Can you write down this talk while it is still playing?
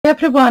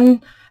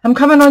everyone, I'm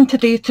coming on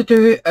today to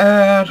do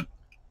our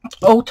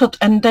altered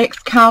index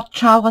card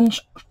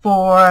challenge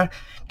for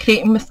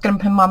creating with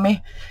Scrimpy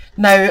Mummy.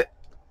 Now,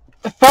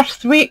 the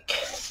first week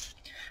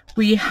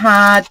we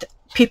had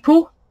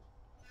people,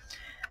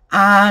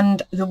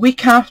 and the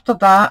week after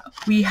that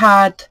we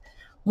had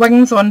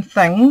wings on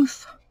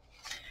things,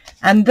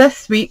 and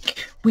this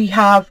week we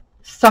have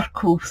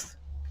circles.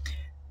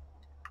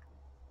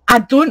 I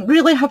don't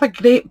really have a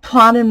great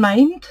plan in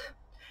mind,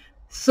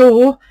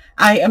 so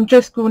I am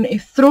just going to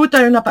throw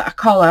down a bit of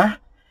colour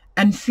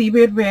and see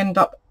where we end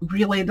up.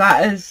 Really,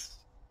 that is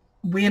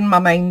where my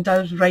mind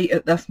is right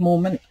at this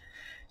moment.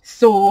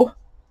 So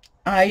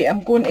I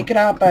am going to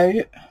grab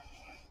out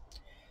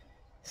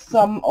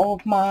some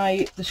of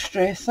my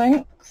distress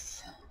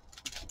inks,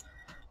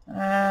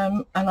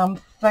 and I'm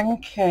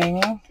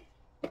thinking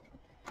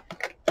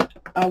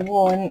I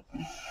want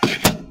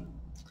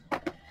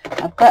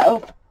a bit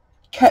of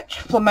Kitsch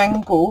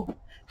Flamingo.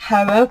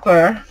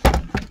 However,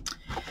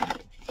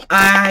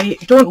 I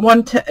don't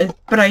want it as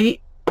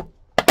bright,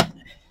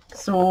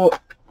 so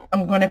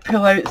I'm going to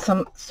pull out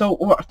some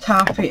saltwater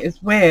taffy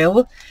as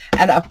well,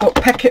 and I've got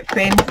picket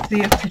fence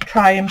there to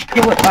try and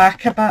pull it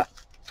back a bit.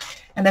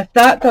 And if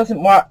that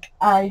doesn't work,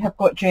 I have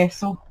got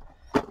gesso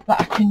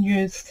that I can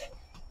use.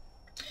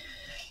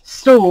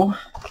 So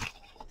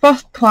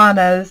first plan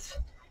is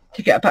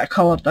to get a bit of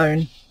colour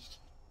down,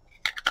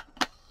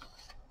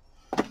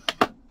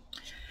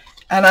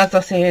 and as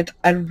I said,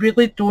 I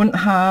really don't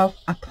have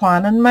a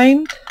plan in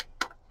mind.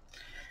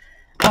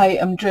 I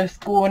am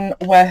just going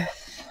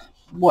with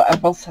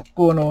whatever's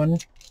going on.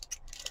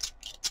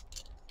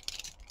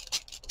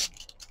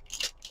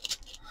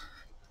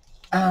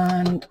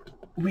 And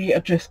we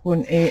are just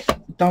going to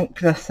dunk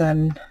this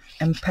in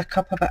and pick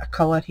up a bit of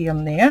colour here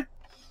and there.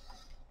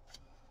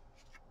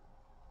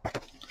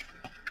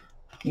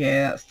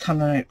 Yeah, that's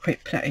turning out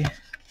quite pretty.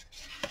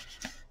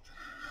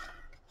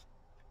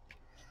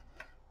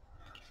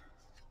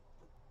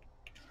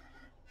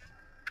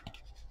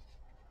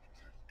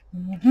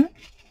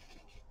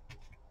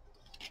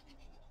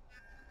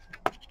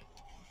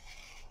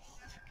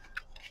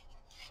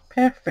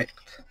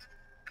 Perfect.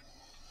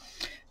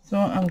 So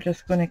I'm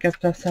just going to give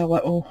this a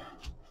little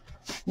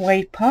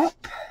wipe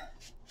up,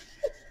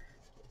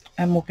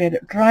 and we'll get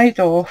it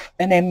dried off,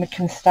 and then we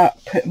can start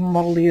putting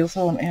more layers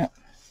on it.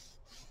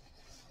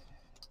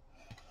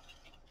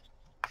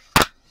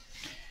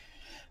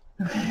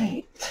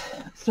 Right,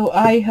 so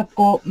I have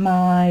got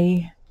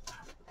my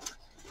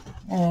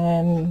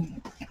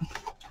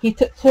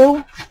heated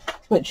tool,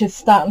 which is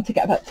starting to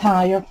get a bit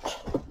tired.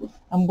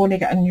 I'm going to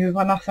get a new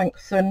one, I think,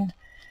 soon,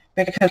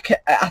 because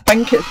I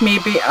think it's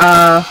maybe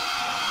a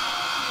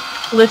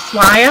loose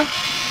wire.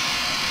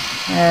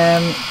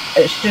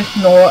 It's just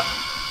not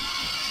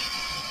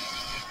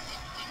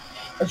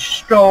as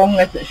strong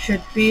as it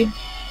should be.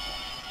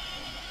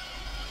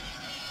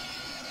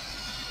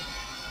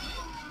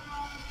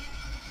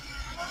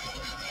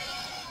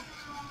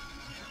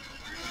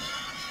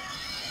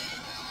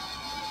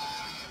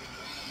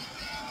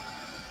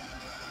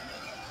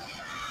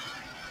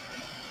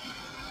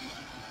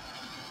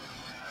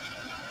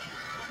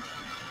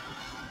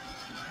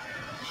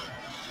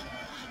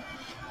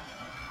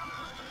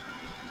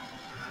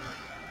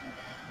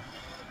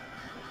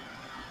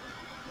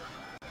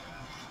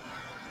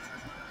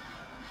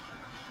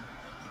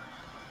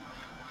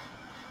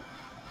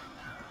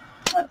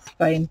 That's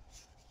fine.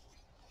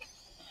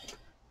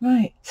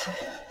 Right,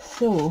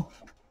 so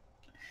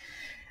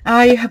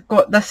I have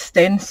got this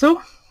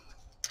stencil.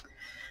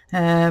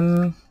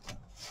 I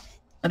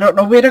don't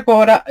know where I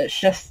got it, it's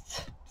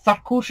just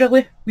circles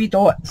really, wee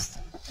dots.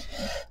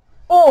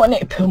 Oh, I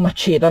need to pull my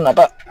chair in a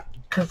bit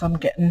because I'm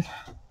getting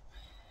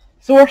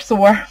sore.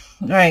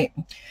 Right,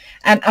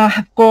 and I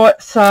have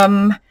got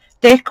some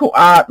Deco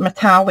Art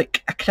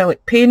metallic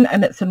acrylic paint,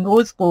 and it's in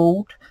rose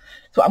gold.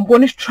 So I'm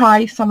going to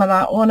try some of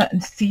that on it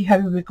and see how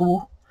we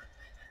go.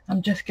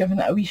 I'm just giving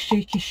it a wee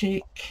shaky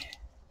shake.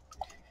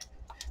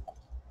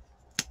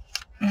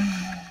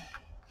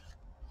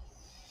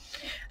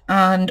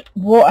 And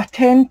what I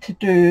tend to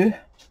do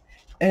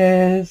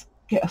is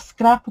get a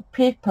scrap of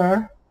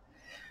paper.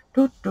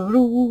 What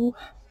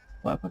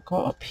have I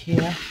got up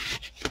here?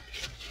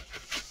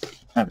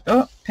 There we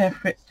go,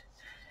 perfect.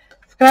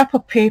 Scrap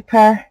of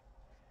paper,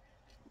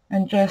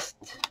 and just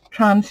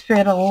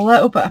transfer a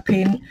little bit of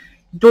paint.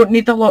 You don't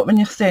need a lot when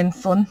you're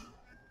stenciling.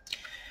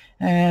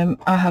 I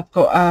have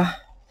got a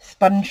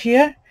sponge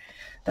here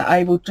that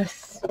I will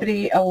just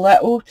spray a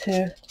little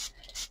to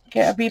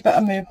get a wee bit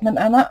of movement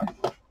in it.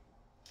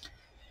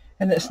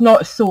 And it's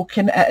not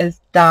soaking, it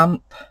is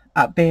damp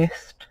at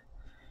best.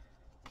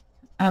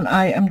 And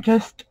I am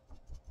just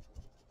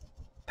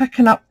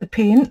picking up the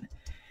paint,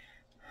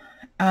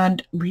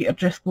 and we are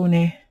just going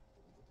to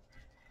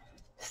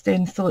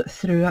stencil it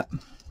through it.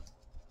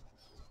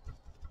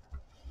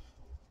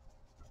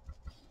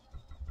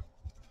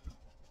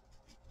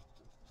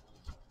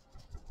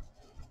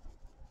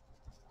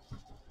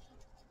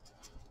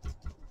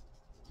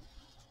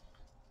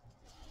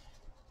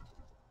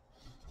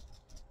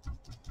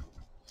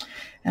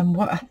 And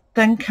what I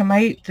think I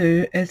might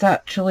do is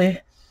actually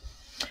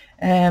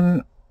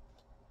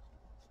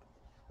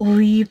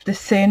leave the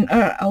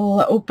centre a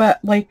little bit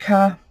like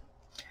an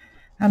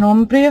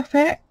ombre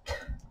effect.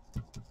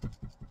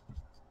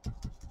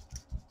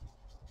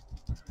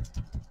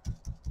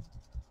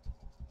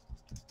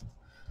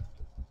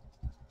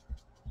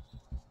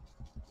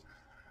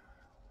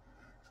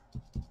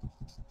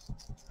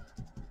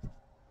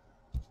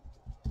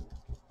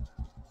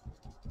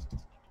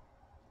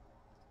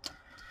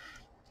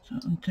 So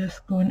I'm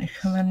just going to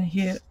come in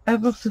here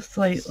ever so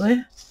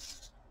slightly.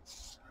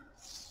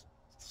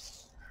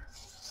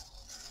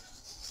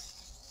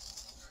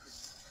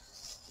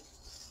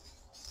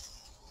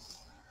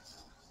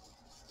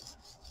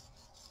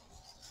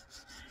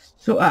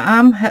 So I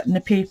am hitting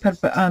the paper,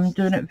 but I'm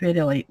doing it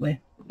very lightly.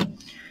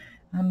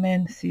 And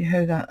then see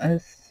how that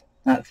is.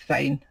 That's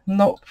fine. I'm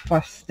not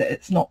fussed that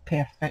it's not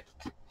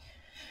perfect.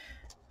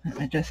 Let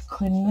me just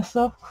clean this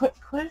off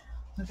quickly.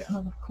 I'll get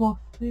another cloth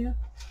there.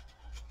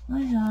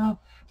 I have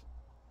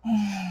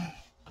a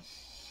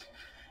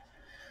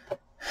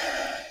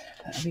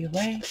wee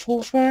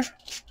leftover.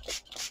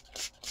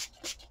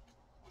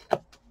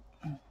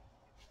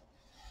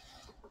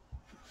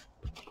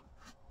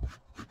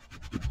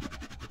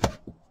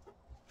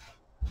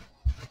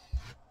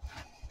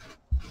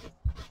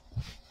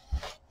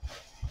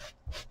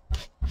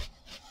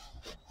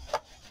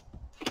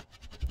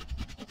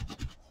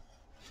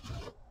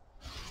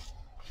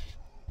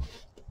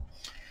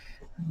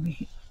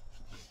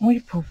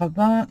 Wipe over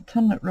that,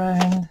 turn it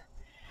round,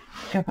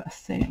 give it a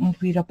second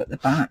wee rub at the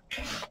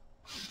back.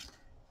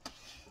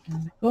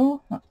 There we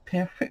go, that's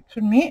perfect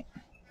for me.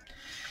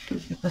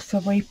 Give this a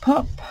wipe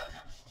up.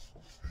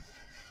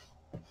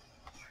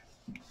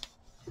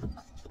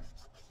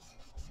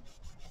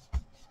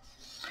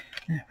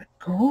 There we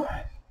go.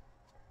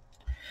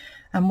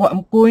 And what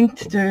I'm going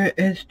to do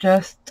is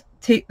just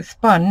take the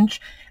sponge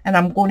and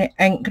I'm going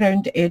to ink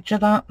round the edge of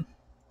that.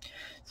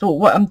 So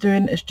what I'm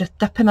doing is just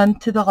dipping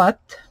into the lid.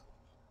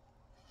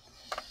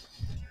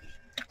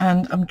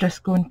 And I'm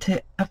just going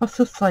to ever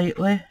so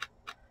slightly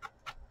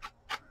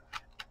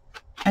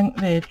ink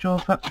the edge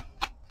of it.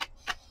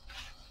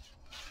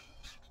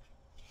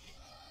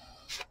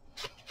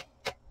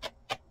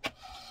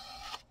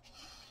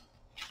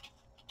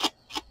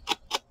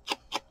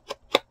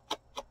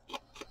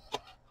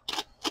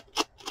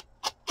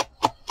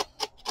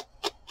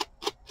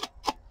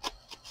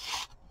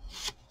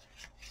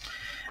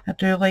 I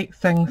do like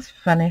things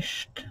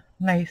finished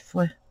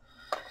nicely.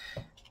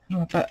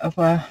 I'm a bit of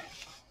a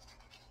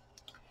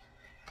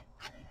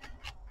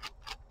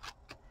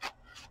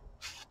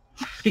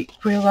freak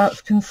where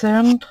that's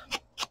concerned.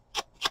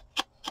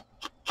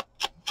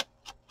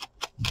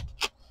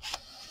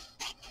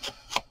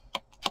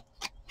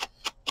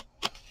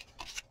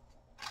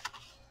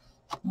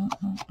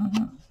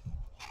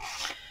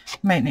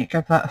 Might need to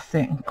give that a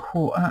second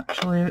coat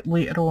actually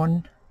later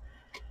on.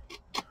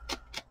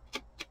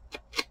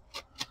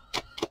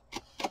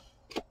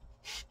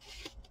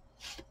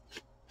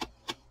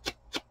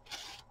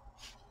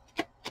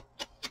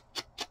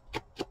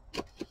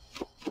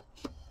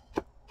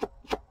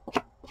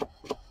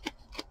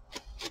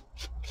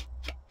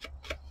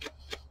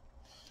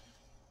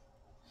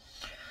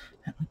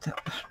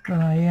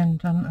 Dry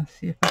end in and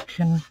see if I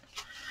can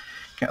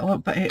get a little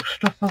bit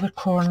extra for the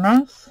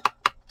corners.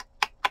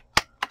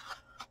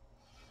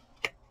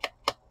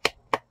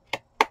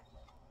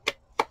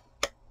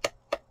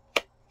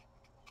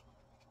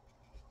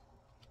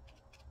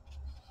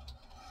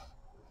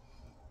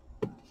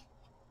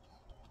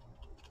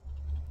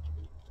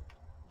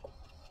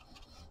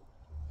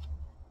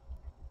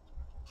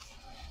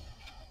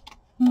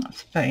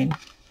 That's fine.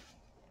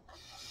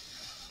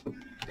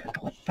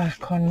 Look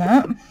back on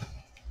that.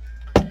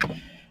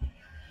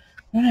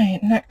 Right,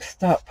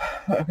 next up,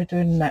 what are we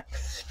doing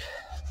next?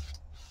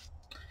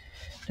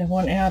 Do I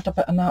want to add a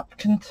bit of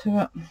napkin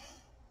to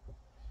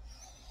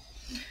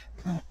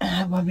it?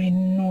 Have a wee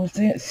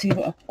nosy and see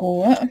what I've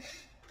got.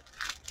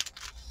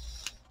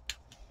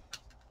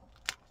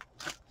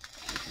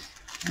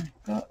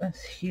 I've got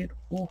this here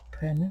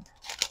open.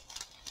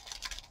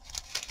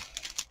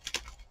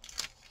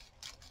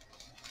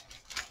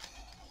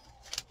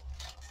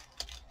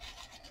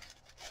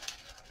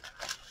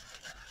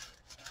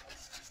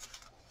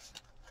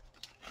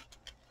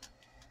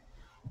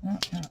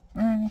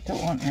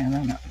 Don't want any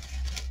in it.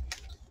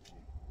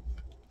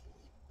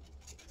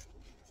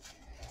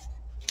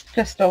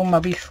 Just all my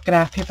wee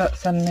scrappy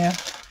bits in there.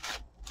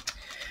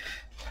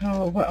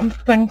 So what I'm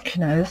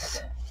thinking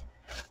is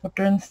we're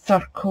doing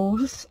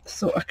circles,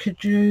 so I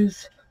could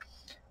use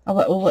a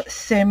little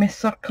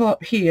semicircle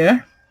up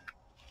here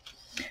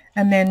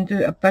and then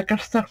do a bigger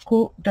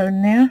circle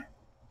down there.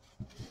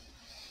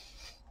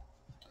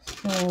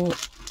 So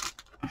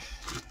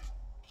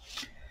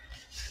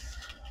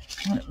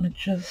let me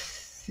just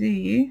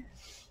see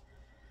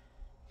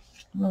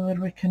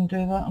whether we can do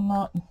that or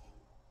not.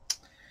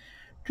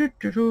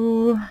 Let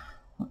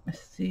me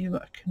see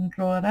what I can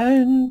draw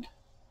around.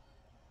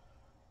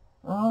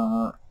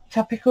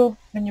 Typical,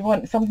 when you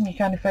want something you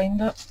can't find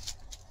it.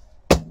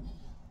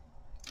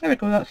 There we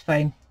go, that's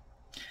fine.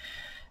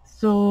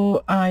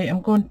 So I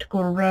am going to go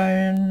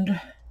around. Do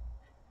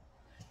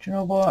you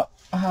know what?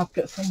 I have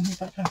got something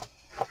better.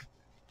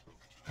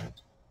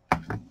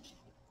 I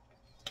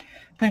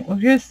think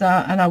we'll use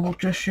that, and I will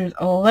just use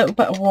a little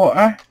bit of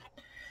water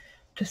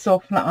to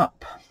soften it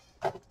up.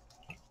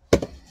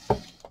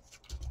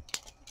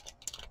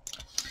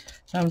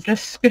 So I'm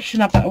just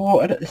squishing a bit of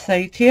water at the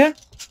side here,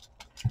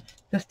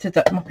 just to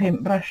dip my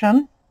paintbrush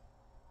in.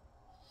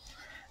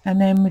 And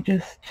then we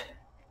just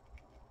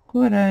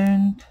go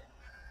around.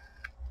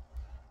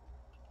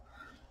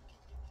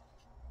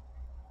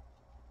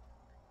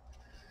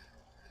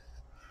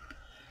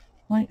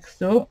 Like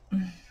so.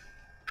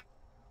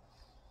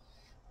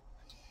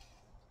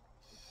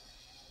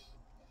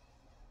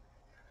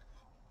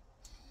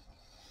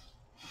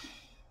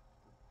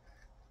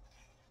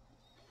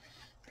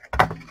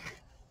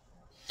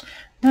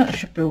 That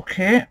should be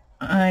okay.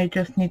 I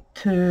just need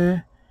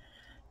to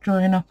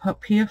join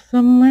up here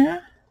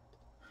somewhere.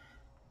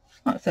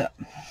 That's it.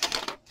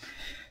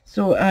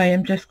 So I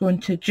am just going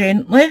to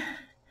gently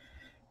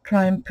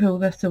try and pull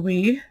this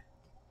away.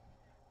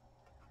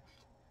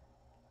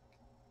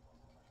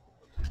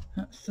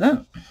 That's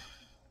it.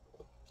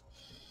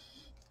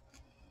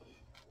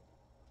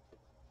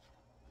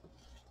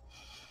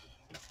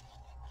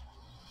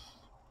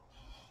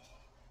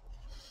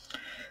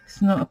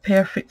 It's not a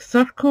perfect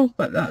circle,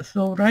 but that's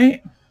all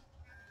right.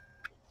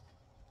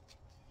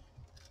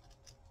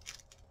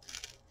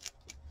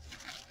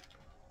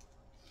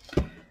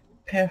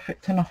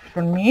 Perfect enough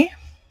for me.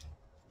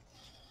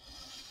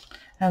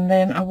 And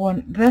then I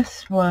want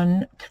this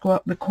one to go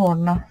up the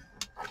corner.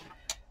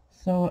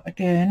 So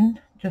again,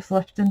 just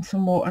lifting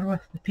some water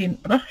with the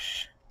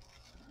paintbrush.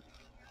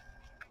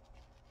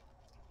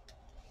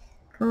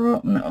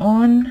 Dropping it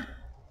on.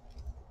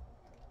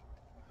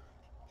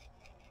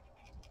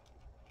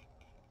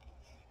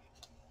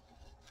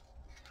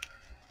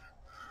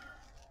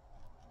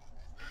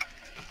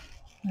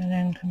 And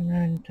then come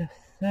around this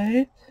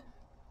side.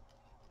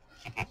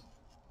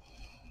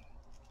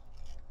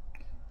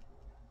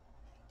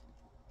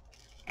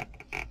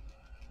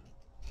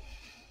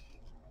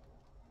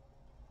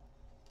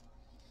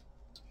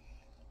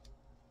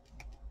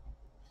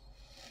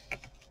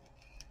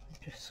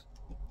 Just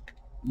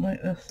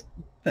let this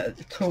bit at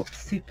the top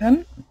seep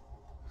in.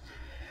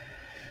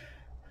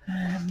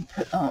 And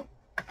put that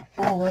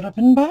all the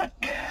ribbon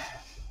back.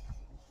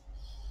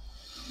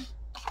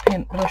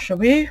 Paintbrush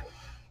away.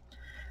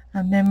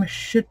 And then we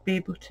should be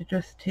able to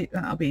just take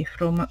that away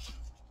from it.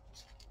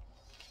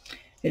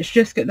 It's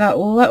just got that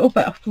little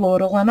bit of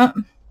floral in it,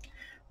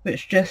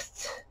 which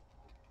just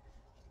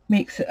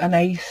makes it a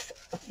nice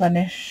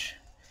finish.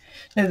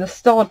 Now there's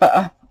still a bit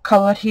of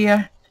colour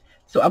here,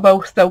 so I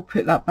will still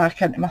put that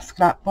back into my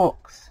scrap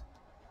box,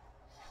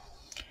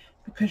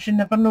 because you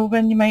never know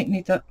when you might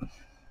need it.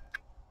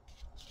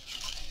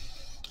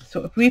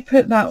 So if we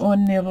put that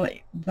on there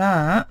like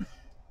that,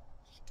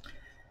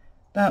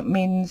 that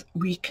means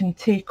we can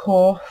take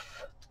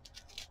off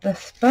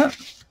this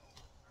bit,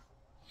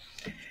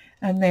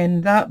 and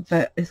then that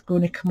bit is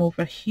going to come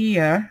over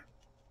here.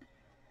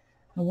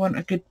 I want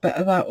a good bit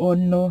of that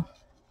on though,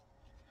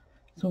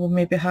 so we'll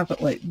maybe have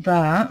it like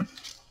that,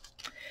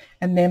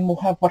 and then we'll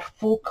have our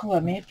focal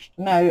image.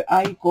 Now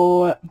I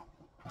got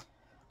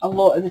a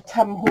lot of the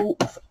Tim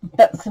Holtz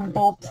bits and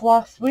bobs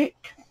last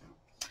week,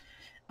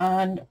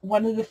 and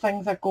one of the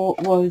things I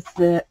got was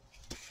the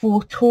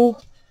photo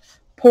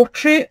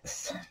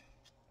portraits,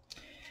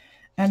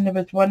 and there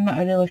was one that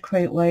I really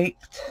quite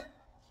liked.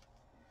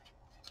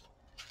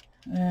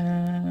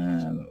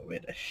 Where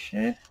is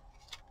she?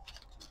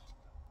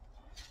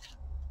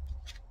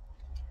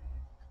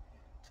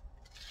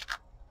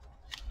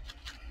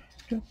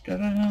 Try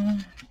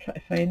to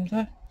find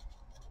her.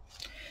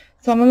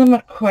 Some of them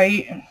are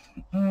quite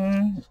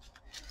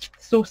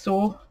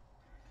so-so,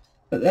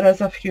 but there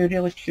is a few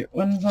really cute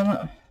ones on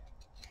it.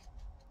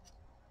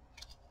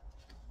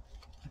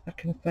 If I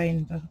can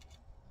find her.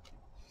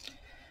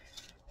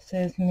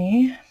 Says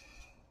me.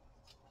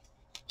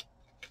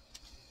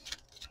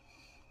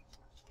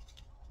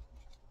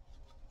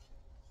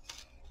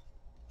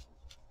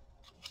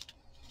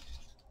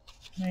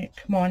 Right,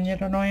 come on, you're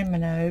annoying me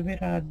now. Where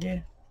are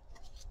you?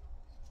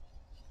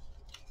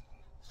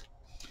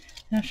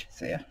 There she's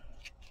there.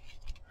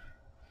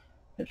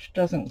 Which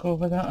doesn't go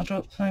with that, I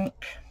don't think.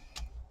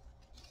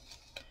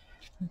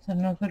 There's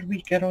another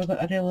wee girl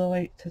that I really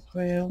liked as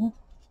well.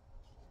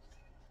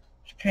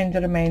 She kind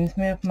of reminds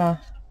me of my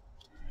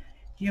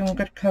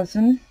younger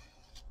cousin.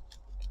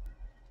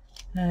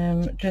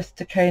 Just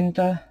a kind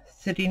of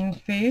serene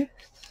face.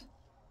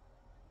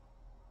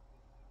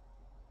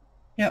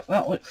 Yep,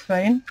 that looks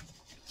fine.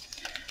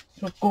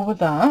 So go with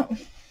that.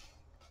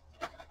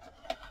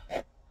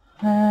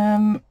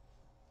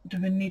 Do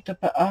we need a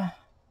bit of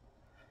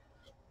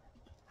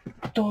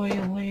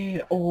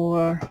doily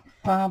or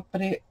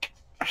fabric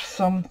or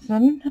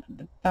something at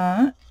the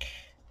back?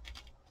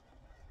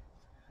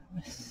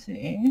 Let's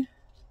see.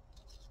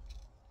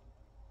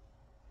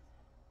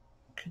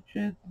 Could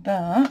do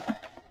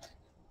that.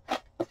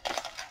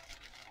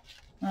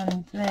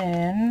 And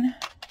then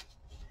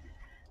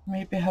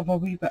maybe have a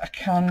wee bit of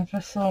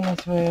canvas on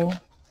as well.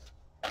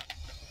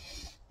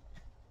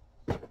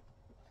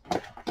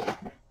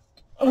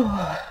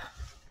 Oh.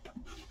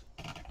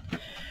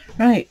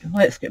 Right,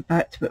 let's get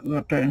back to what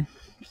we're doing.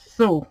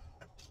 So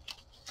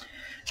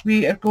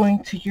we are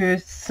going to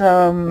use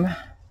some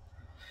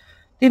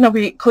Dana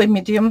White clay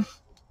medium,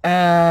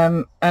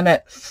 and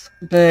it's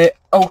the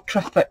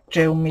ultra thick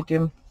gel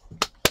medium.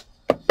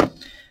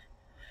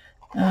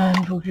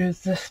 And we'll use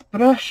this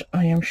brush.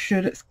 I am sure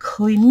it's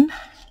clean.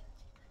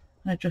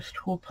 I just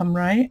hope I'm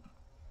right.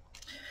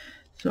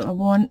 So I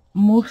want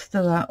most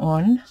of that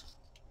on.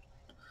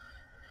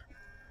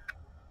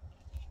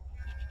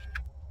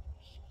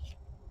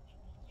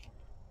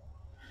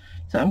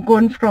 So I'm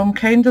going from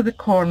kind of the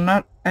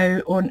corner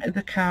out onto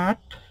the card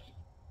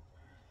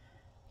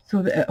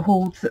so that it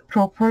holds it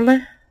properly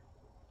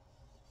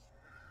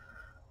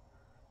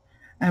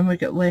and we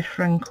get less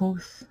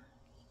wrinkles.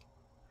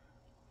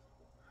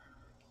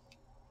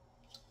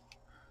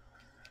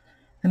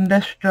 And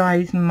this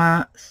dries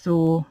matte,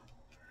 so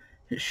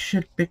it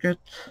should be good.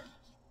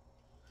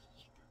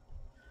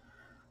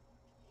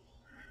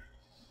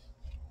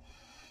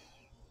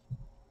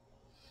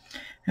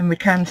 And we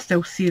can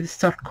still see the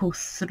circles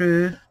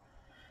through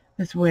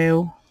as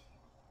well.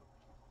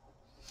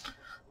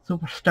 So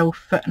we're still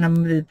fitting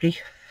them with the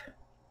brief.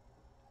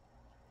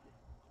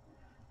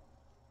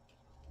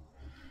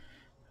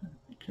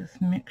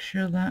 Just make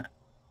sure that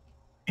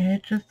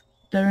edge is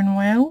down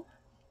well.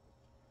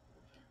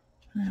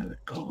 There we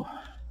go.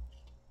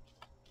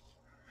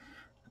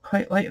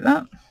 Quite like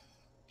that.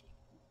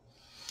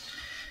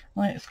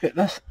 Let's get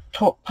this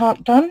top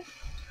part done.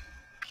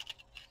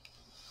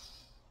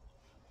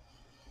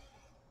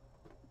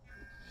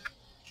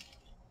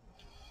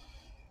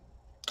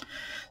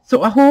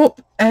 So I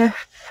hope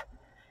if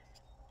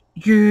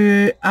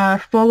you are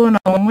following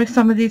along with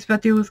some of these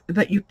videos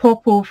that you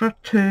pop over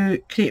to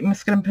Creating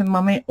with Scrimpy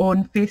Mummy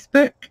on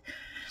Facebook.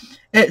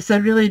 It's a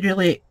really,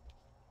 really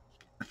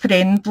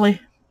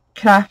friendly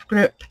craft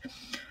group.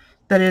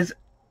 There is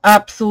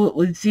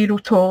absolutely zero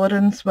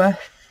tolerance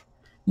with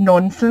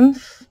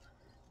nonsense.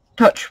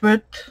 Touch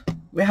wood,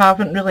 we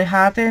haven't really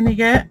had any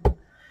yet,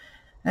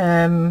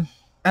 and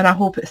I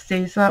hope it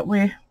stays that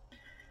way.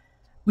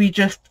 We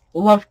just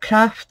love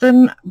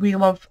crafting. We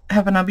love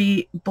having a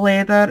wee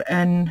blether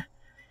and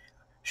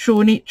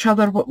showing each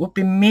other what we've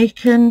been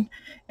making.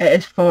 It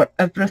is for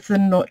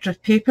everything, not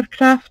just paper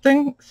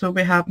crafting. So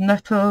we have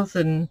knitters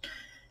and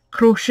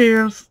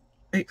crocheters,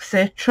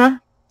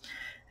 etc.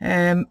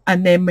 And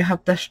then we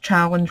have this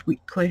challenge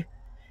weekly.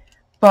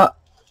 But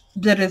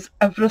there is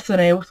everything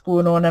else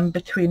going on in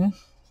between.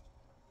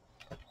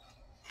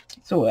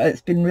 So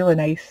it's been really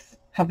nice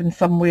having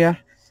somewhere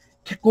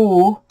to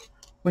go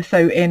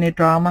without any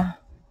drama.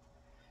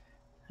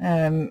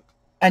 And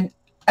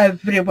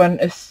everyone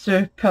is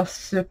super,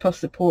 super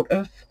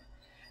supportive.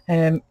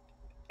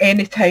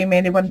 Anytime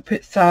anyone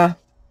puts an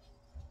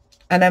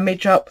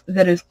image up,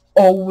 there is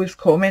always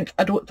comments.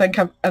 I don't think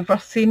I've ever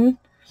seen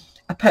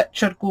a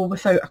picture go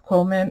without a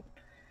comment.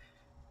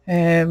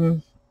 It's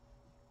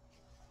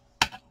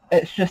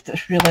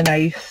really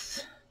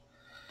nice.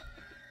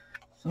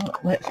 So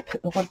let's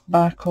put the lid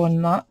back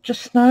on that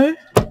just now,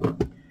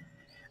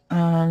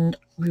 and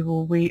we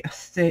will wait a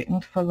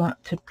second for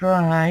that to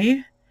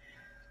dry.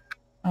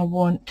 I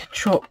want to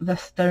chop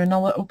this down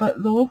a little bit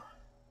though.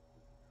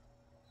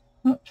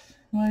 Oops,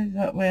 why is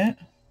that wet?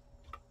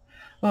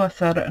 Oh, I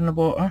set it in the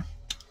water.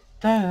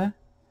 Duh.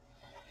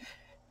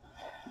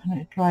 I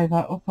need to dry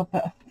that up a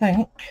bit, I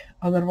think,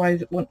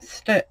 otherwise it won't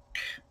stick.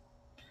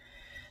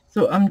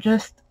 So I'm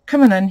just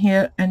coming in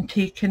here and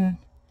taking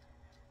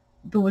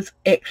those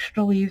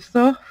extra leaves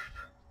off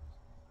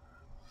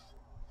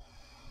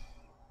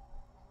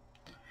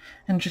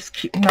and just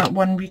keeping that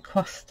one wee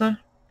cluster.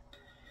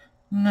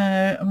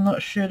 Now I'm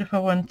not sure if I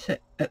want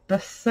it at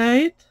this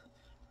side.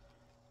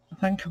 I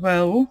think I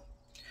will,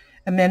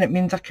 and then it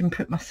means I can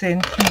put my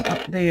sentiment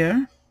up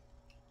there.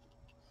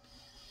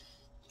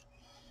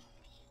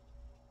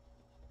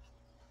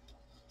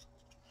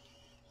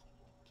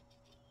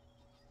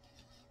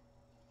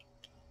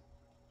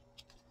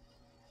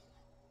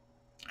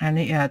 I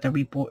need to add a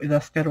wee bow to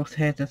this girl's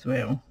head as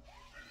well.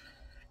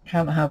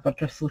 Can't have her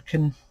just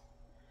looking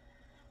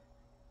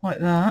like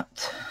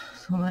that.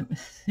 So let me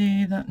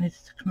see, that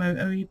needs to come out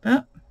a wee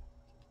bit.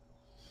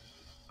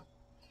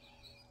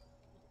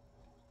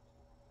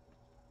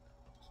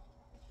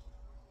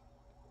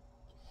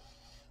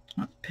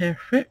 That's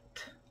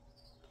perfect.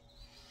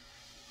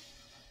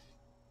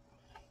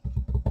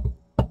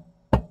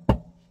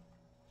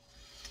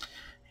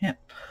 Yep,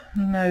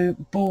 now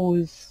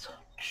bows.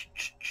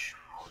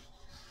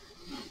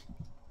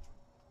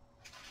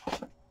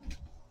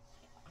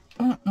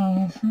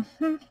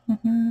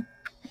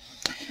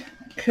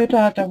 Could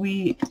add a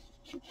wee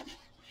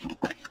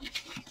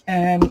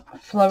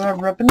flower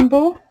ribbon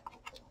bow.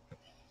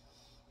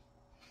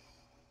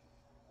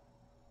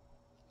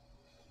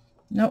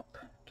 Nope,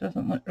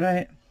 doesn't look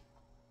right.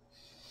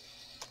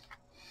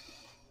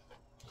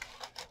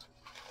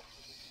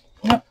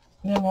 Nope,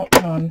 they're not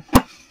done.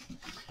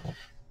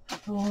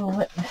 So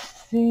let me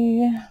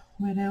see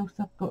where else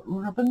I've got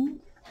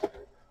ribbons.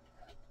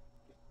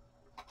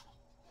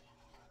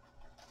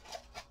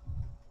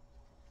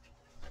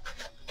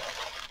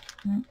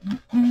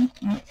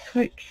 That's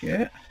quite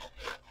cute.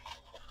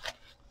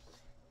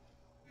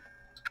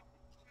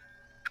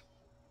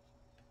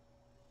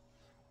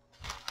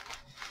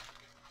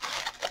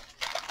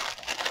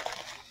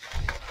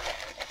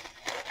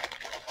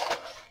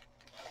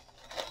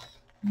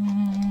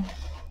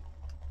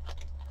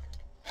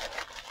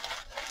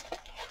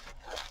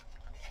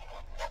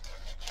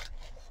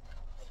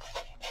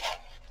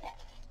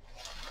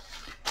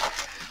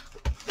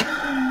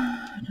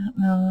 I don't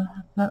know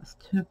if that's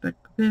too big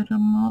there or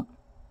not.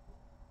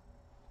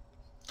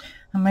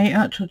 I might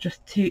actually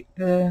just take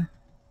the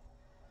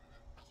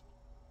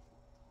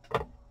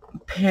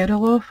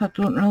pearl off. I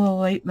don't really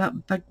like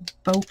that big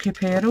bulky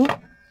pearl.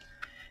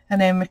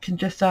 And then we can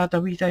just add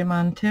a wee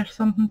diamante or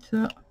something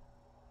to it.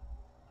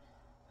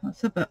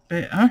 That's a bit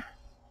better.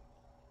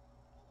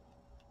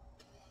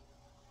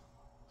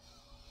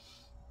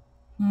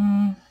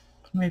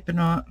 Maybe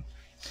not.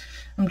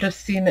 I'm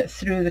just seeing it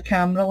through the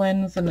camera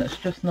lens and it's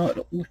just not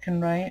looking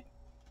right.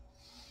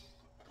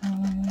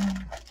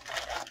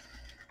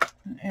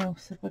 What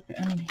else have we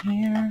got in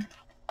here?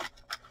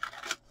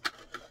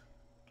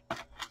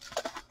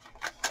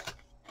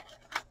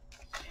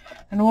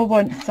 I know I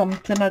want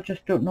something, I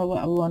just don't know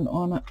what I want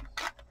on it.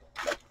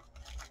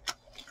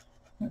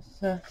 What's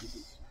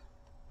this?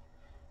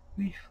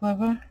 Wee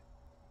flower.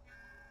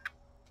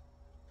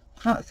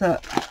 That's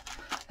it.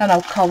 And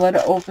I'll colour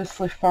it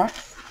obviously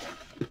first.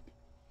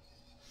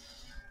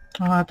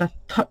 I'll add a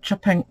touch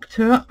of pink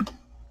to it.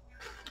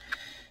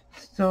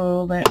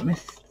 So let me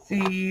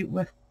see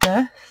with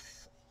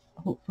this.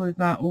 Hopefully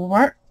that will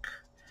work.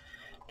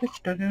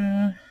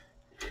 So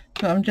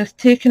I'm just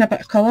taking a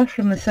bit of colour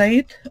from the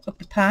side of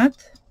the pad.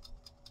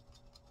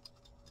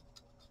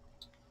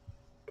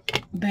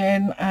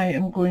 Then I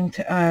am going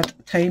to add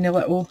a tiny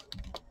little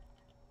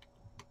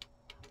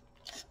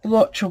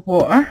splotch of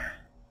water.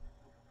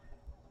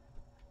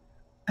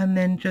 And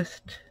then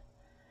just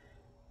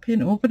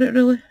paint over it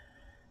really.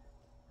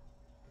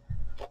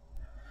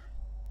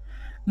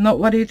 I'm not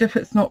worried if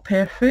it's not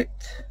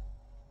perfect.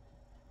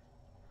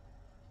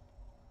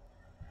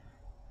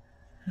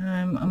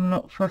 I'm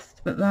not fussed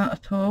about that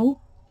at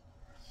all.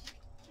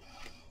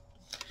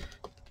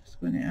 Just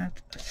going to add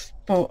a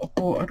spot of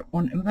water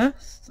onto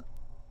this.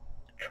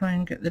 Try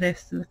and get the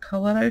rest of the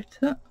colour out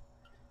of it.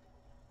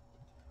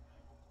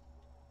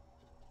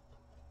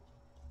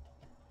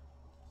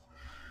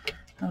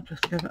 I'll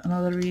just give it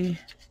another wee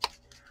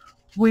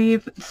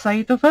wave at the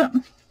side of it.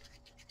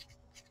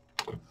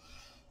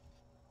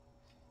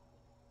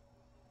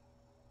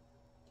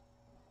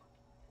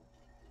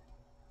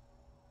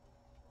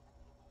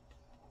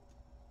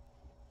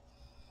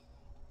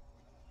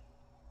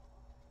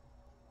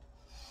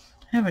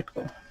 Here we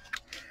go.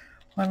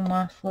 One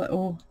last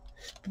little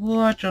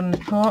splodge on the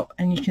top,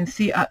 and you can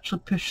see it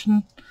actually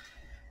pushing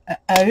it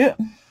out,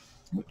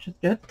 which is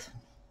good.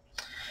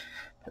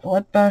 Put the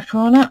lid back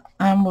on it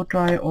and we'll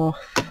dry it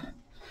off.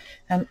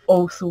 And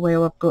also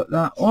while I've got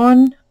that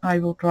on, I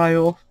will dry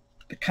off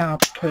the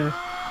card too.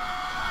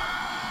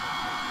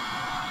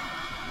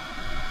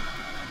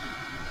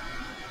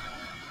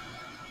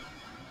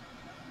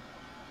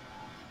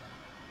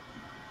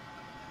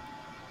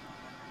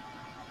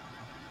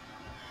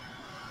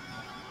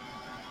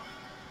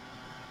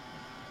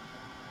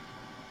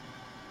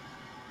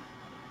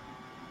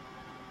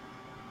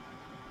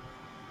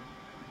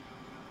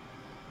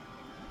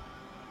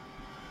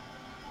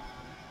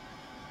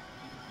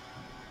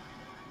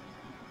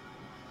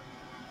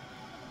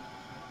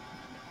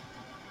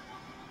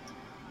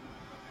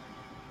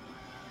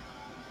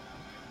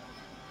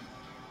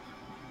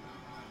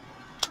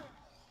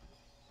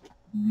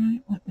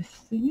 Right, let me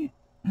see.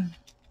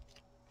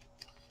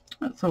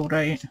 That's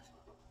alright.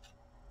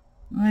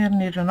 There,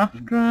 near enough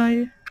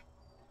dry.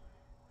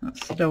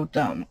 That's still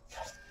damp.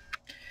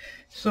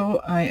 So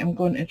I am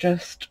going to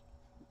just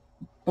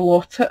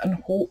blot it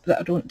and hope that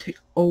I don't take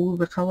all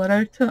the colour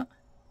out of it.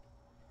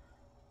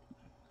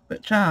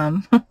 But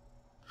jam.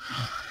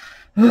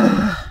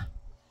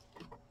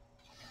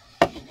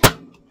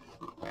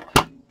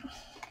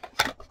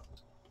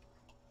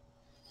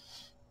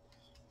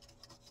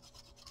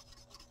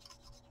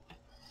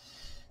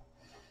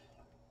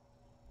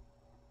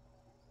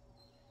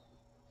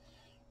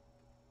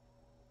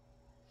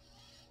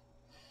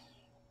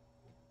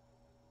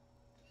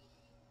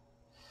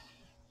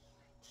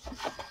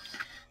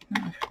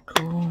 There we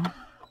go.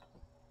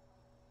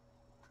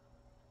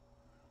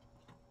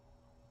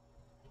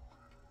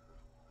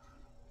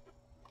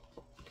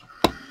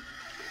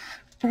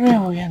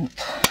 Brilliant.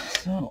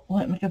 So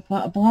let me give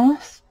that a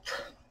blast.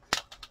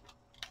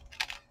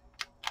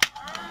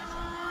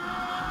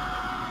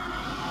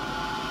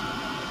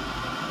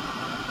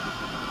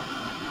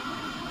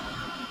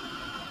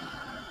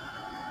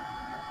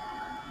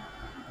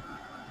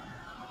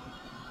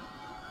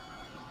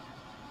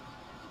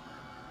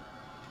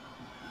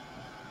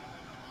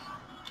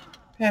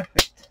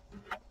 Perfect.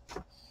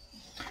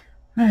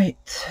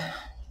 Right,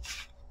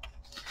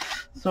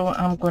 so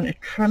I'm going to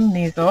trim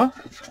these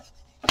off.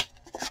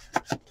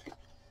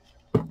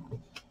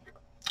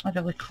 I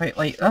really quite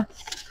like this.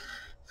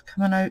 It's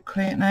coming out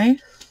quite nice.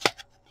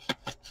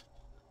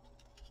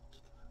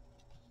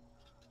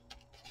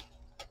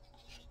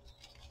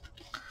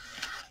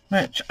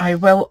 Which I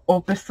will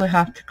obviously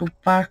have to go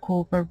back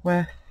over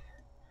with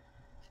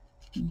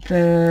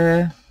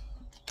the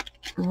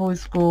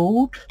rose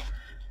gold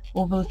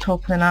over the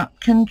top of the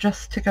napkin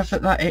just to give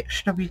it that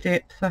extra wee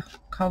depth of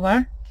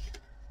colour.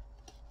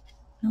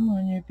 Come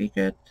on, you be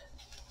good.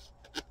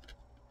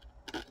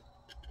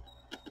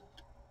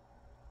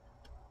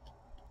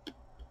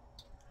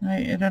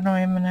 Right, you're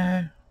annoying me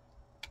now.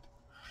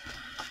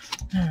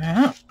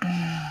 Alright.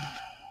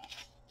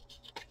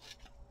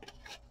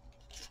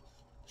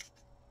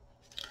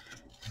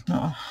 It's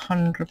not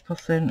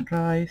 100%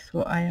 dry,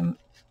 so I am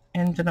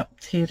ending up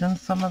tearing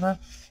some of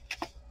this.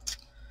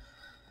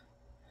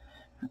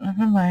 But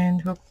never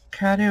mind, we'll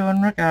carry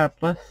on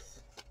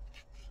regardless.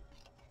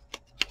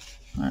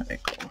 There we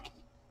go.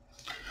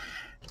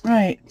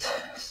 Right,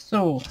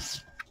 so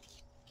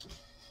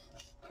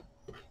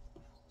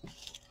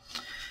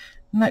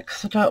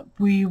next up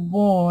we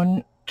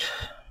want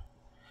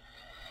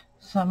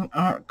some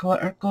art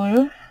glitter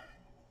glue,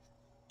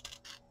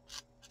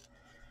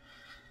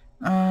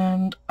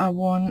 and I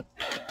want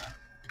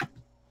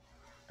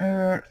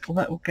our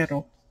little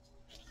girl.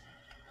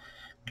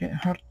 Get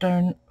her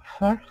down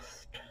first.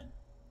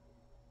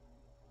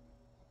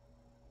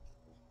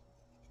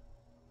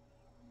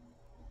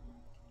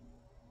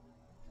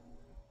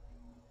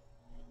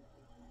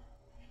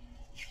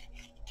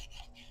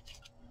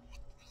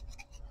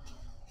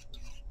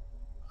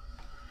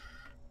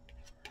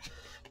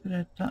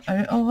 Spread that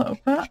out a little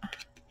bit.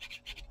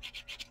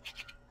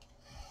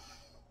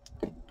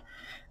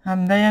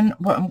 And then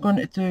what I'm going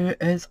to do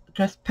is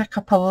just pick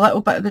up a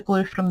little bit of the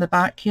glue from the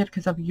back here,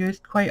 because I've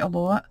used quite a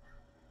lot,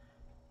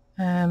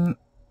 to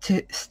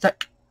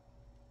stick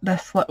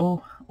this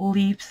little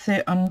leaf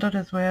set under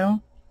as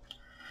well.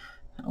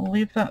 I'll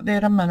leave that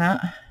there a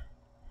minute.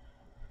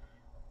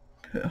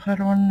 Put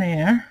her on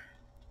there.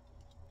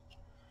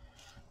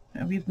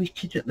 A wee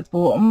leakage at the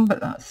bottom,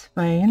 but that's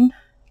fine.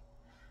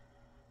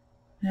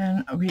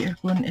 Then we are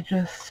going to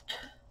just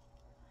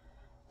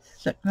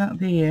stick that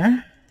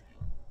there.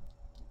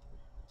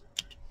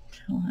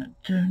 Pull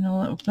that down a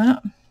little bit.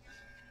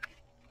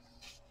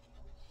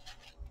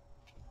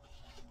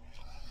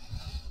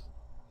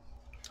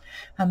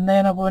 And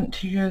then I want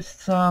to use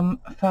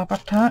some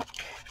Faber-Tac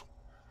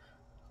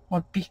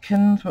or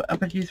beacons,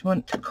 whatever you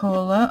want to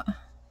call it.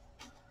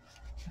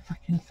 If I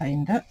can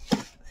find it,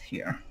 it's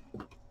here.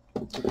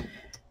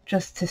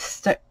 Just to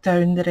stick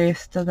down the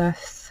rest of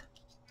this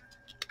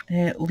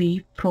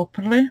leaf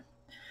properly.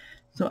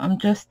 So I'm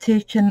just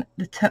taking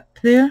the tip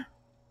there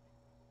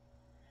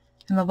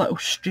and a little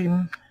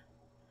stream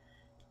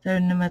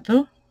down the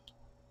middle,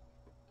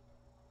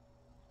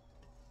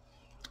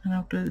 and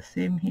I'll do the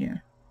same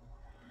here.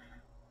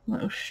 A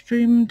little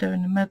stream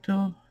down the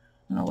middle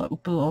and a little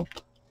blob,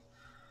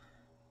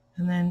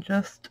 and then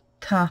just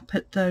tap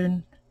it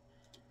down.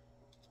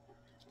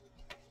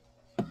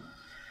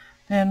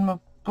 Then we've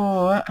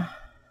got,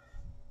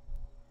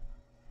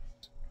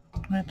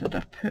 where did I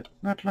put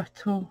our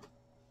little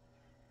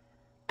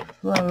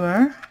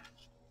flower?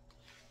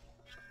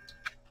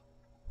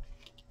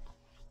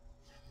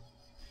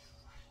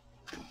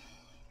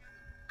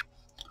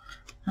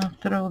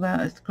 After all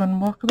that, it's gone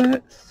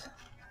walkabouts.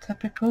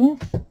 Typical.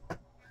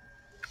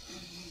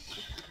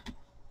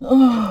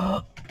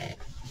 Oh.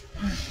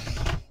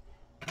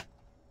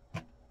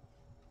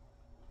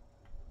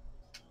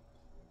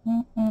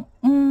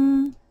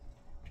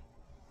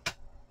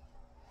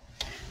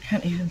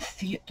 Can't even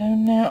see it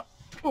down there.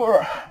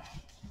 Ugh.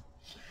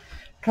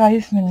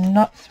 Drives me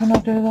nuts when I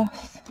do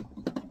this.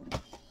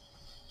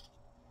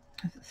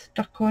 Is it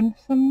stuck on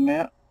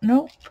somewhere?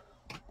 Nope.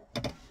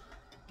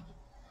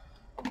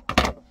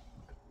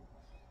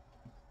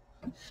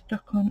 It's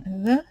stuck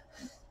onto this.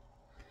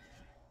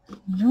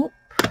 Nope.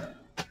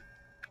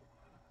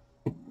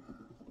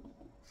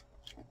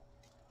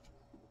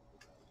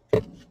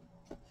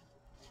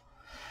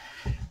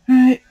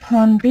 Right,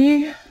 plan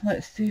B.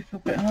 Let's see if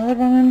we've got another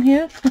one in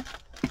here.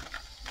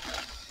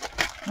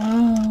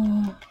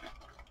 Oh,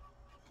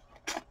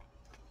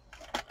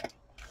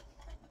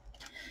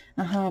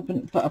 I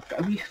haven't, but I've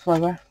got a wee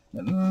flower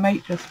that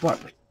might just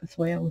work as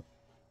well.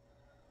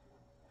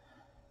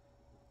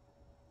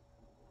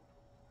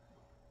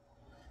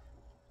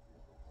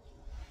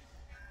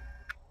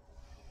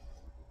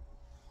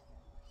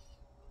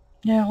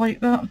 Yeah, I like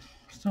that.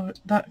 So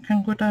that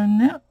can go down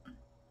there.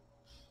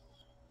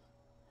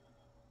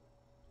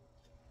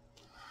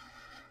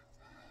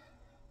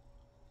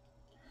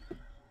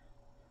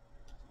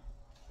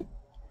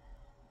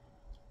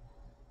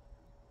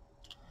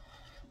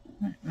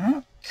 Like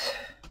that.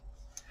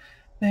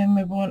 Then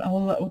we want a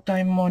little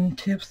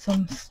diamante of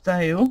some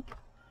style.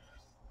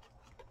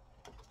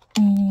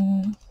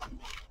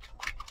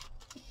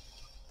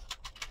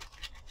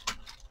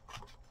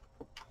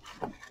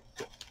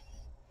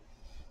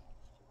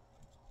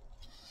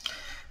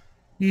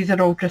 These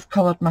are all just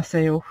coloured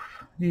myself.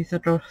 These are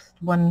just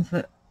ones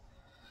that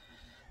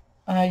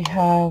I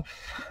have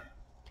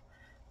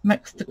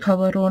mixed the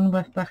colour on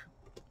with the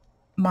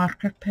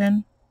marker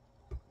pen.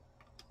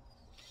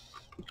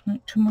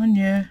 Right, come on,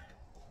 yeah.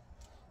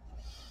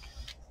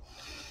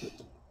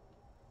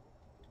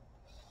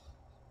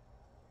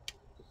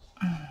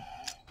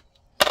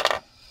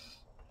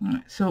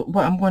 Right, so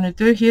what I'm going to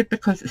do here,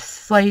 because it's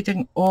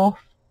sliding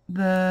off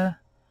the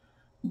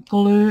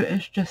glue,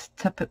 is just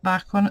tip it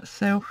back on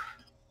itself,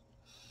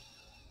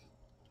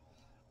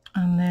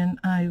 and then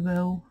I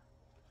will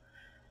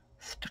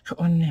stick it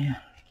on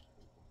there.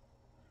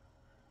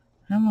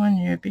 Come on,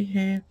 you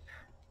behave.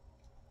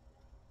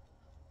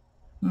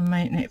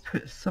 Might need to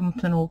put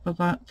something over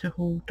that to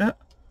hold it.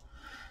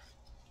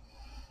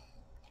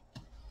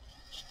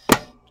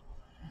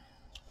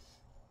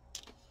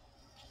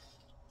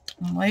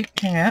 I'm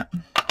liking it.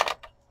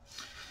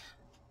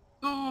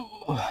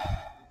 Ooh.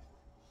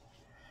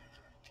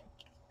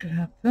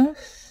 Grab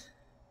this.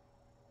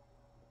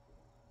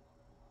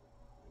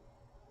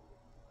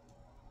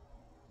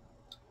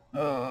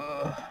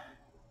 Oh,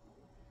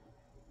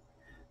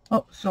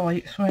 the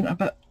lights went a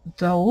bit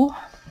dull.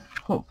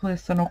 Hopefully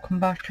this will come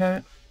back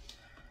out.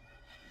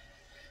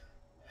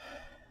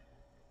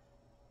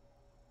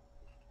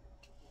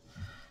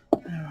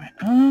 There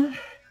we are.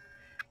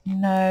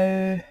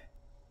 Now,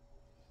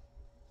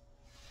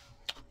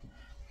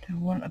 do I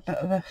want a bit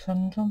of this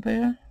under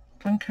there?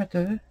 I think I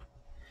do.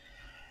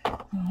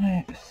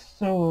 Right,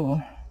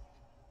 so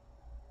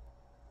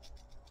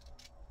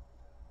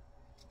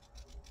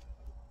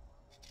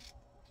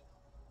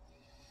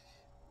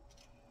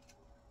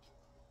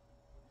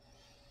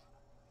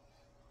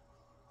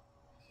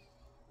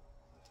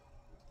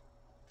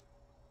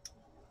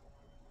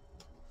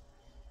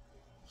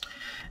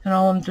and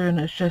all I'm doing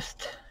is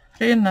just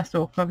fraying this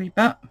off a wee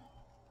bit.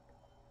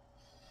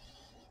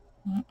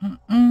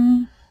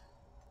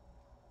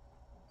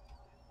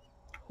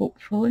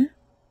 Hopefully.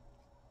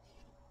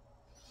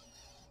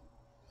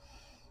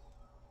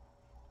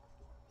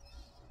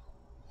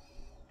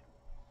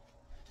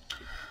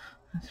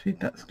 This wee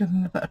bit's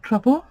giving me a bit of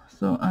trouble,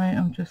 so I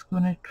am just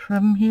going to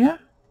trim here,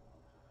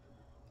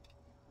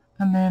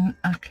 and then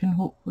I can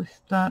hopefully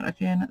start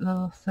again at the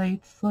other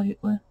side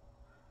slightly.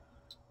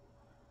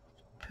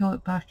 Pull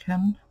it back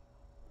in.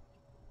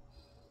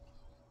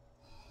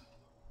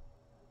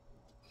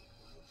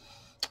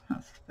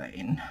 That's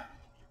fine.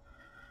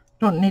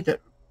 Don't need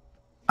it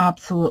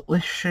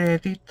absolutely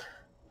shredded.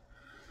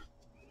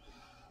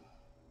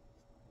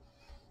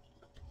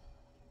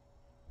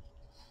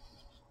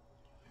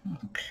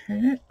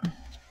 Okay.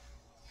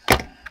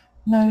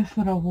 Now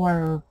for a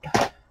word.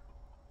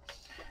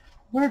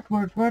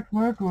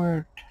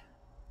 Word.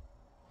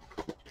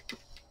 I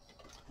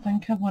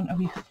think I want a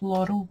wee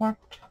floral word.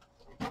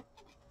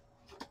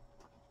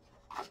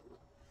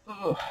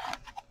 Ugh.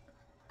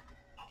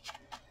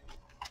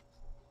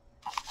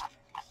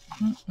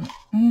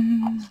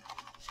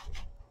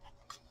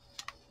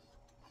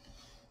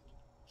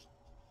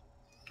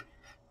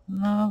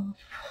 Love.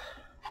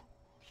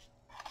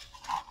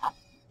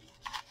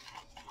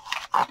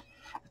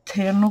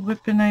 Eternal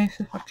would be nice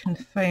if I can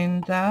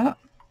find that.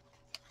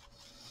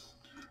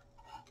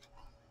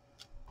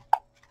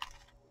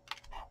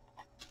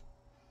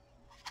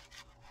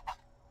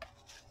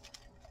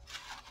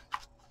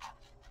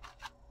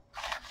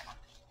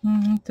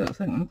 Don't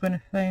think I'm going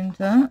to find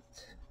that.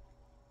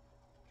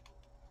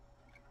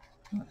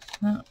 What's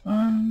that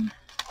one?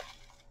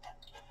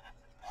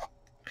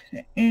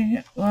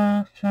 Create,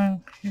 laugh,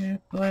 thank you,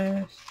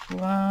 bless,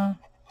 laugh,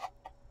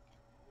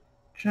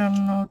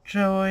 journal,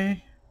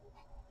 joy,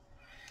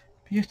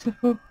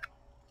 beautiful.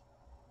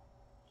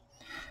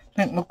 I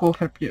think we'll go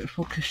for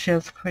beautiful because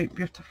she's quite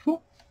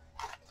beautiful.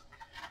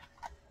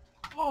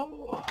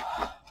 Oh.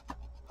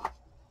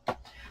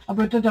 I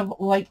would have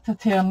liked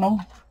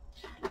Eternal.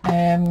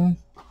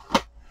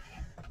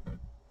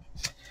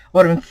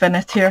 Or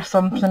Infinity or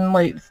something,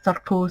 like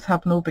circles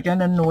have no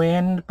beginning, no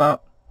end,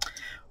 but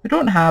we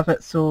don't have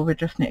it, so we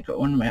just need to get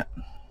on with it.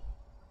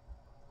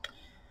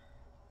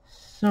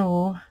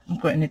 So I'm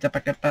going to need a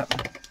bigger bit.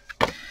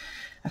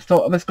 I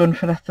thought I was going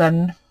for a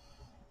thin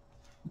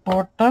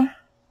border,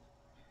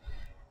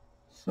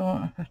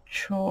 so if I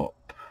chop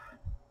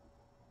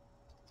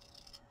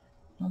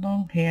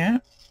along here,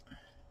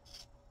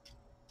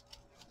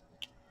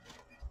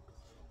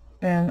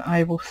 then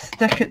I will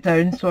stick it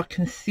down so I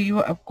can see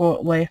what I've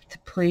got left to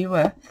play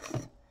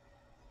with.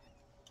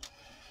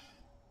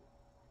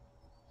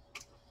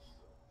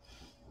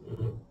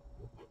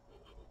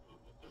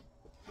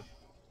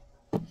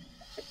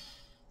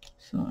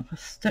 So if I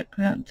stick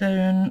that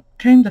down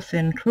kind of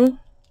central,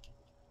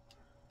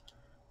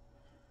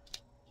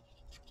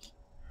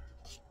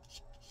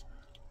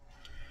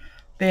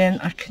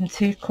 then I can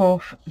take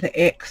off the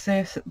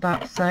excess at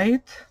that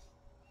side.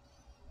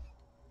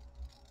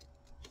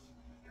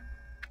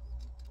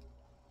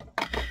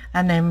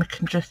 And then we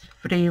can just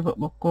fray what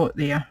we've got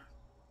there,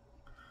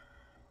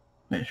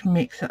 which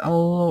makes it a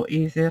lot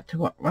easier to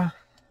work with.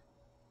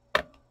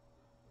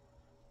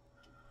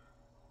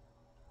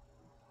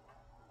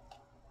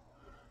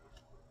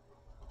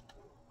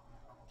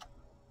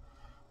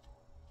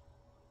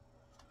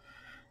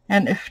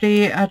 into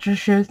fray, I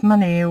just use my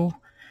nail.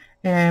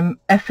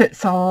 If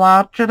it's a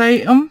larger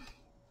item,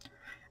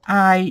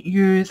 I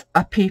use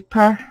a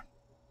paper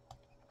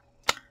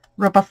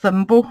rubber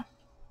thimble.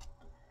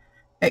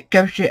 It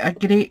gives you a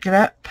great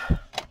grip.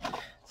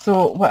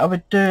 So what I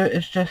would do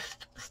is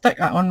just stick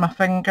that on my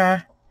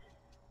finger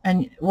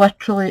and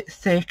literally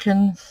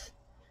seconds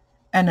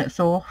and it's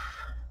off.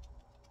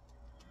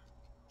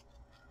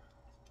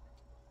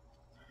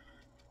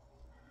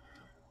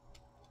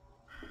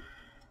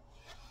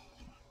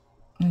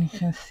 And you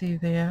can see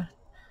there,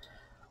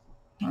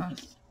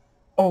 that's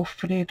all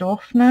frayed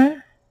off now.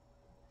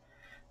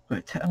 Got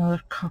to take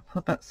another couple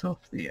of bits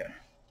off there.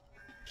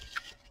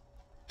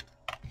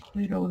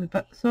 Clear all the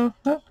bits off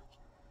it.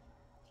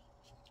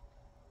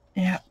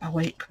 Yep, I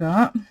like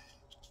that.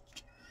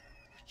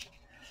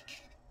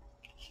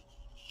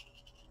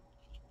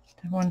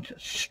 I want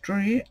it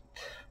straight.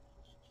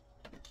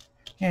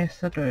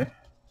 Yes, I do.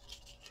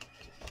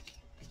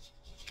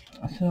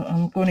 So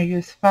I'm going to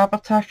use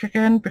Fabri-Tac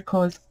again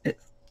because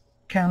it's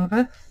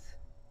canvas.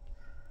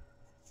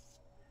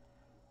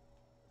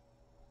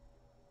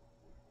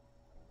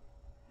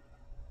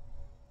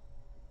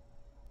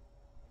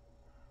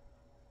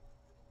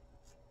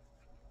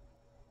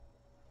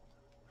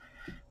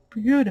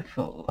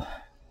 Beautiful.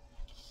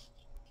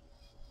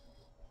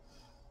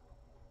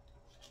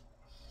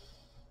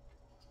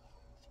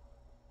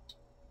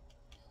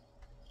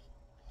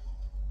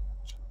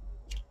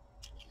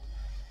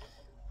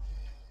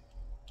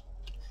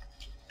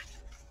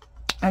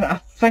 And I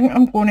think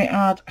I'm going to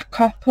add a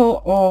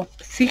couple of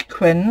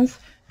sequins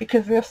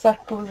because they're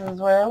circles as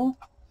well.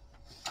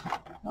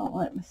 Now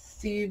let me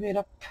see where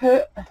I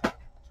put.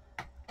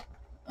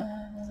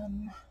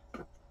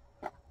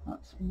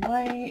 That's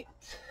white.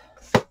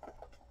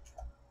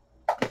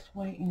 That's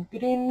white and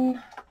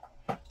green.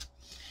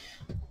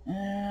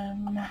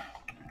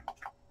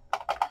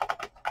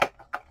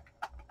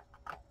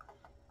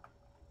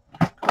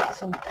 Got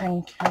some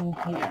pink in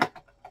here.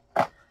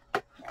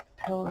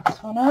 Pull this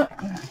one out.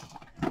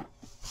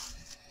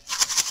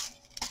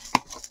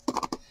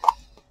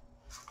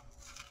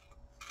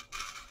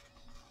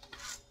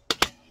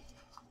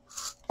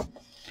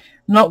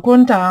 Not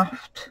going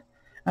daft,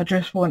 I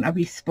just want a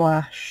wee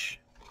splash.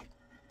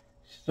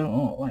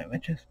 So let me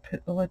just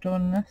put the lid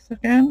on this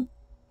again,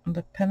 and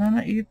the pin in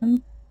it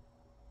even.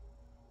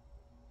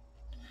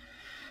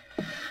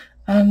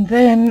 And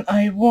then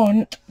I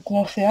want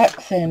glossy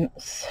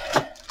accents.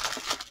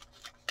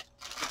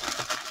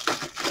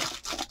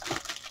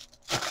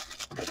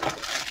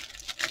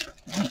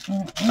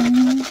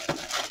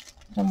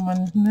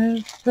 Someone's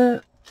moved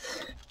it.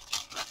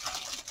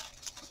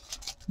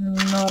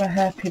 Not a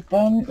happy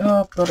bunch.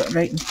 Oh, I've got it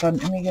right in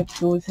front of me, you're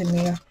dozing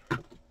there.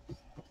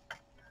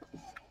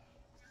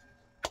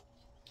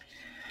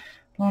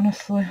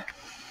 Honestly.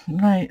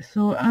 Right,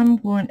 so I'm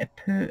going to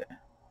put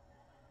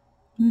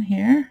in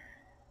here.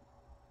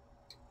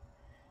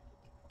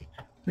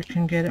 We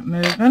can get it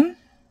moving.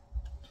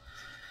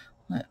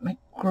 Let me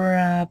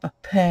grab a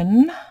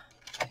pin.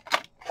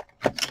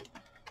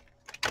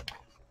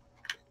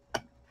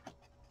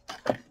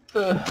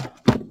 Ugh.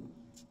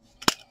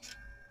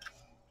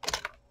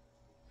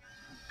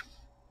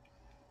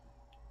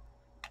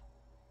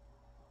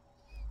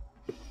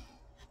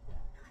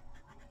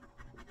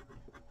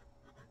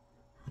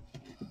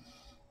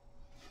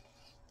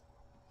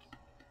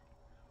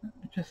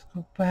 Just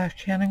go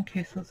back in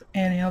case there's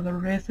any other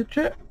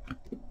residue.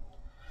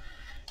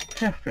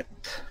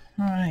 Perfect.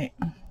 Alright,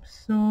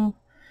 so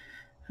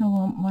I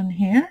want one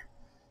here.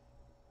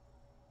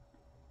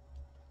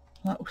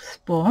 Little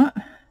spot.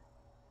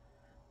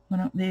 One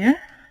up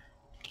there.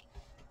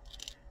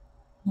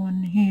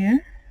 One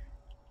here.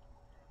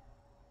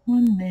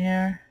 One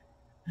there.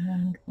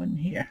 And one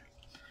here.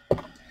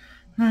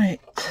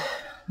 Right,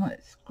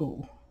 let's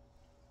go.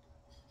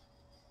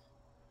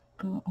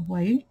 Got a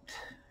white.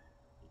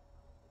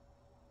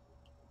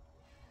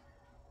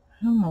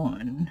 Come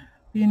on,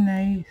 be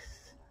nice.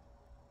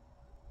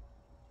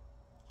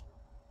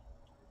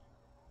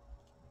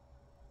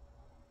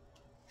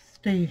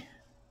 Stay.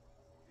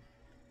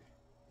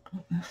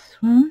 Got this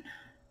one.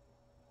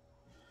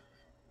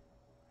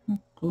 I've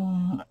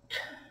got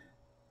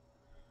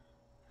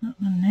that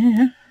one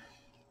there.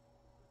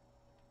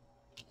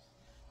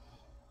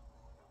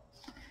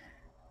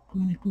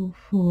 Going to go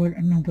for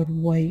another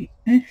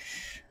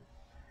whitish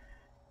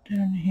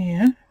down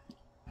here.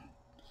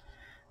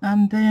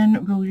 And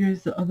then we'll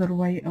use the other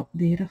white up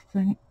there, I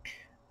think.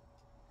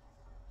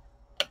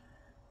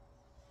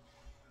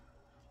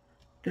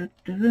 Da,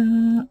 da,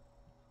 da.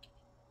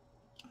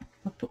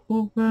 Flip it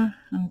over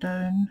and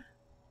down.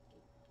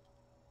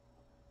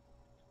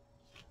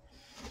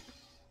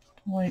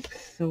 Like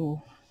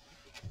so.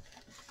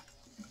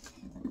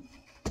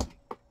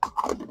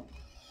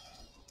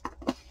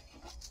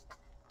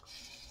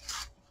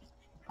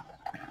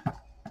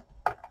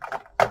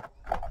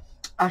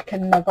 I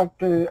can never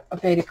do a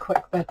very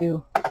quick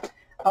video.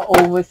 I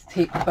always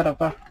take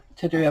forever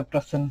to do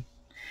everything.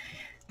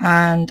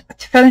 And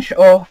to finish it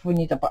off, we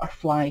need a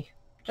butterfly.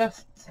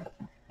 Just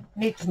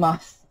needs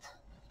must.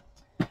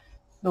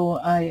 So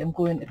I am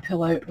going to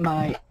pull out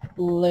my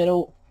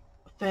little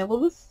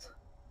fellows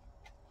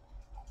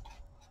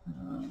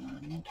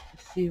and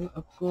see what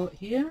I've got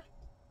here.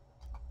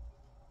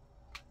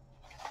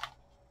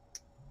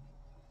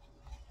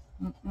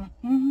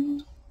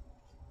 And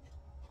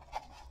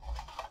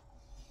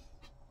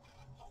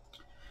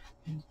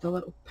the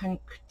little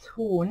pink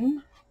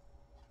tone.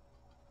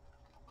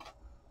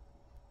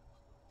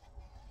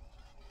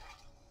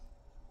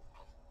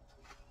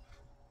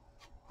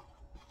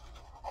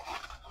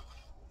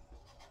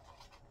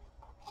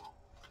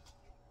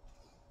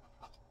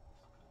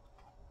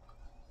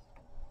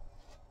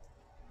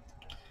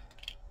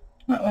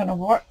 That one will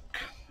work,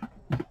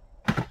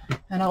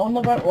 and I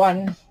only want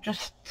one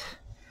just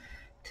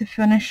to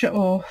finish it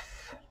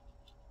off.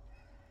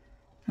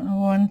 I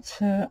want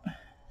it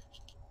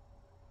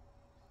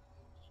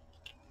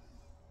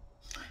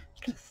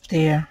just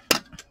there,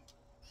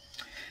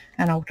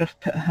 and I'll just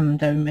put him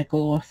down with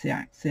glossy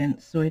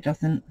accents so he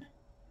doesn't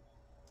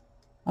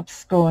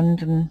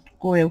abscond and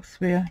go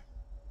elsewhere.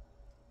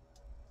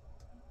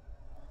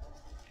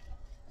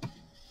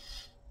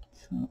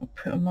 So I'll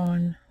put him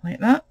on like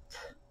that.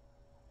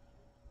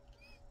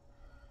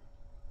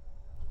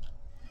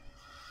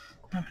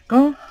 There we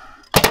go.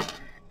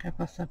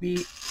 Give us a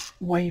wee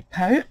wipe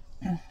out.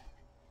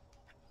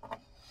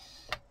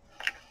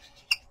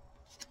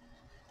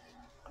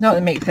 Not that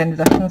it makes any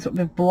difference, it'll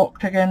be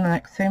blocked again the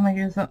next time I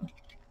use it.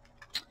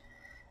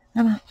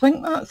 And I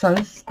think that's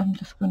us. I'm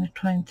just going to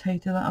try and tidy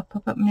that up a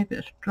bit. Maybe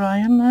it's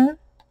drier now.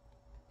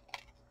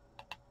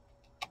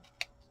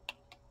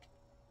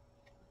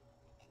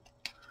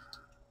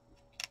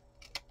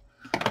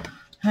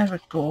 There we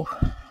go.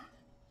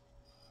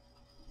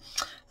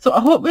 So I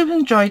hope you've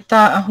enjoyed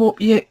that. I hope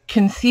you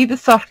can see the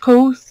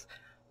circles.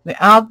 They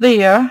are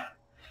there.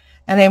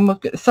 And then we've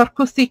got the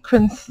circle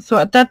sequence. So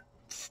I did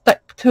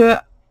stick to it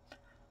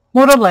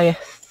more or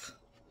less.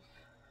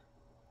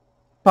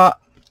 But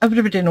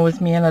everybody knows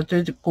me and I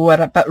do go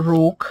a bit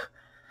rogue.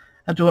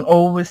 I don't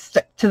always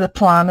stick to the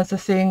plan, as the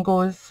saying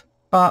goes.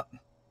 But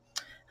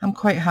I'm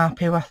quite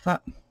happy with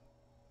it.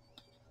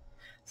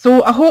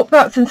 So I hope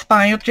that's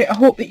inspired you. I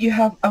hope that you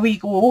have a wee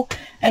go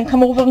and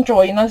come over and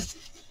join us.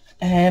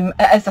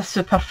 It is a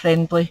super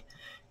friendly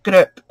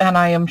group and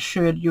I am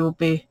sure you'll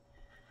be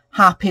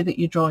happy that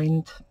you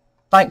joined.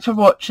 Thanks for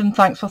watching,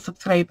 thanks for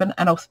subscribing,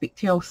 and I'll speak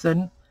to you all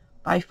soon.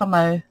 Bye for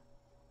now.